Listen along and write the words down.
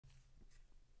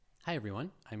Hi everyone,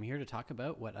 I'm here to talk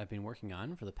about what I've been working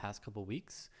on for the past couple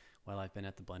weeks while I've been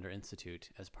at the Blender Institute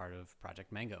as part of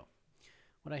Project Mango.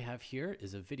 What I have here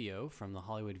is a video from the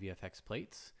Hollywood VFX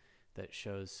plates that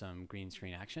shows some green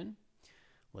screen action.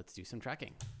 Let's do some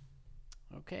tracking.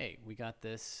 Okay, we got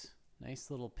this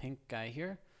nice little pink guy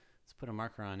here. Let's put a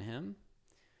marker on him,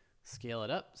 scale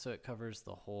it up so it covers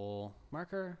the whole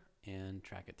marker, and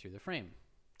track it through the frame.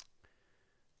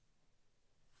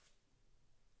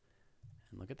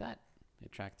 And look at that,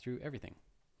 it tracked through everything.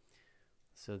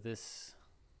 So this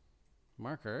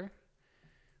marker,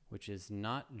 which is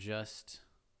not just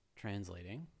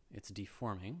translating, it's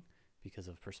deforming because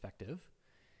of perspective,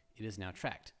 it is now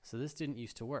tracked. So this didn't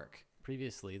used to work.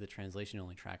 Previously, the translation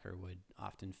only tracker would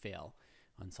often fail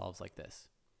on solves like this.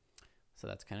 So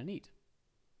that's kind of neat.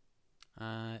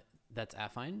 That's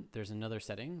affine. There's another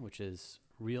setting, which is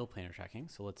real planar tracking.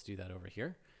 So let's do that over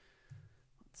here.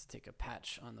 Let's take a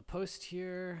patch on the post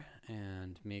here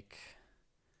and make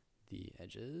the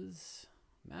edges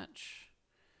match.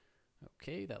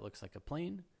 Okay, that looks like a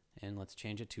plane. And let's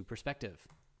change it to perspective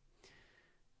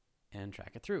and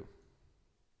track it through.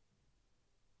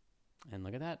 And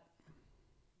look at that,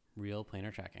 real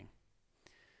planar tracking.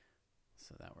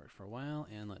 So that worked for a while,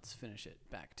 and let's finish it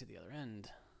back to the other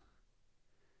end.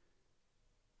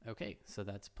 Okay, so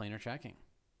that's planar tracking.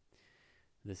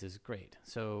 This is great.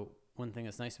 So one thing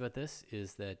that's nice about this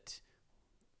is that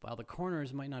while the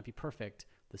corners might not be perfect,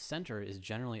 the center is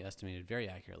generally estimated very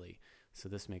accurately. So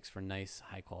this makes for nice,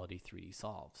 high quality 3D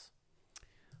solves.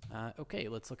 Okay,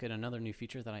 let's look at another new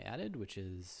feature that I added, which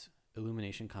is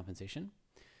illumination compensation.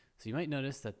 So you might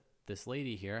notice that this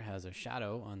lady here has a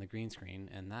shadow on the green screen,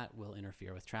 and that will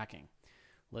interfere with tracking.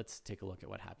 Let's take a look at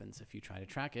what happens if you try to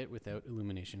track it without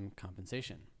illumination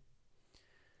compensation.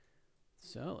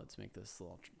 So let's make this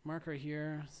little marker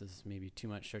here. This is maybe too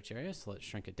much search area, so let's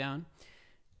shrink it down.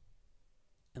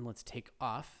 And let's take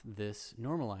off this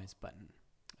normalize button.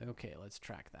 Okay, let's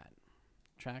track that.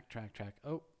 Track, track, track.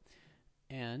 Oh,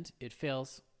 and it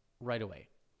fails right away.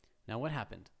 Now what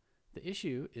happened? The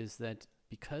issue is that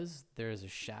because there is a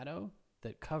shadow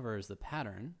that covers the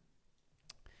pattern,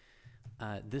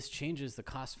 this changes the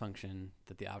cost function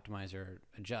that the optimizer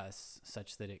adjusts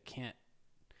such that it can't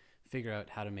figure out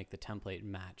how to make the template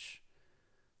match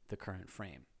the current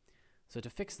frame. So to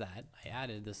fix that, I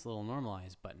added this little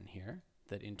normalize button here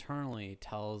that internally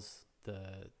tells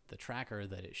the tracker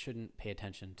that it shouldn't pay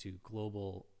attention to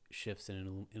global shifts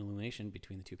in illumination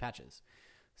between the two patches.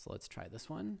 So let's try this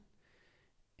one.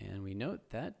 And we note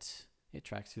that it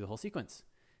tracks through the whole sequence.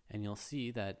 And you'll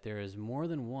see that there is more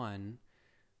than one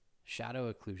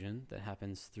shadow occlusion that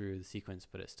happens through the sequence,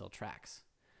 but it still tracks.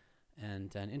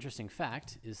 And an interesting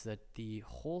fact is that the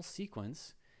whole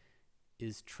sequence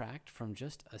is tracked from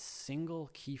just a single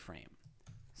keyframe.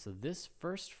 So this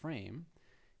first frame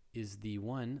is the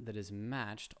one that is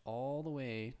matched all the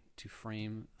way to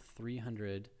frame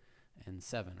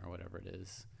 307 or whatever it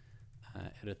is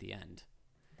at the end.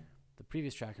 The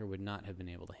previous tracker would not have been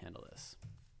able to handle this.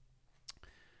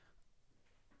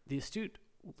 The astute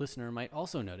listener might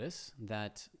also notice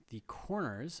that the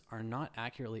corners are not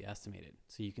accurately estimated.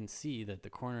 So you can see that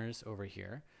the corners over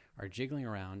here are jiggling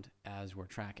around as we're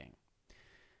tracking.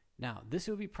 Now, this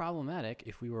would be problematic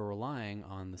if we were relying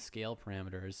on the scale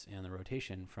parameters and the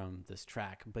rotation from this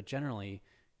track, but generally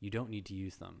you don't need to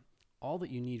use them. All that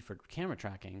you need for camera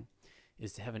tracking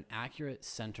is to have an accurate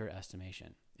center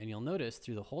estimation. And you'll notice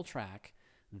through the whole track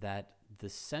that the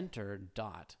center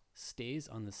dot stays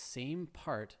on the same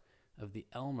part of the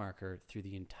L marker through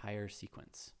the entire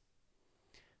sequence.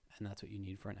 And that's what you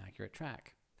need for an accurate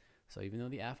track. So even though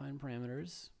the affine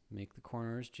parameters make the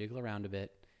corners jiggle around a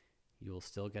bit, you will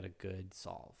still get a good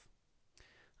solve.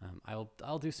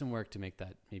 I'll do some work to make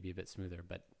that maybe a bit smoother,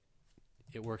 but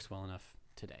it works well enough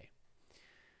today.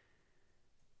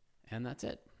 And that's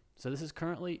it. So this is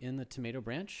currently in the tomato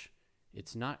branch.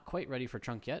 It's not quite ready for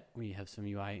trunk yet. We have some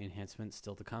UI enhancements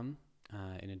still to come,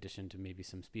 in addition to maybe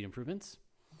some speed improvements.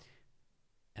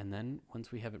 And then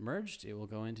once we have it merged, it will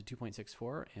go into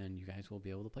 2.64 and you guys will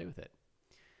be able to play with it.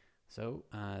 So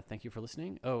thank you for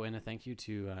listening. Oh, and a thank you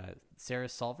to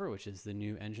Sarah's Solver, which is the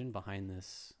new engine behind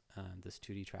this, this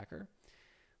 2D tracker.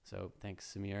 So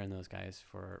thanks Samir and those guys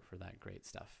for that great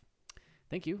stuff.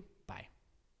 Thank you. Bye.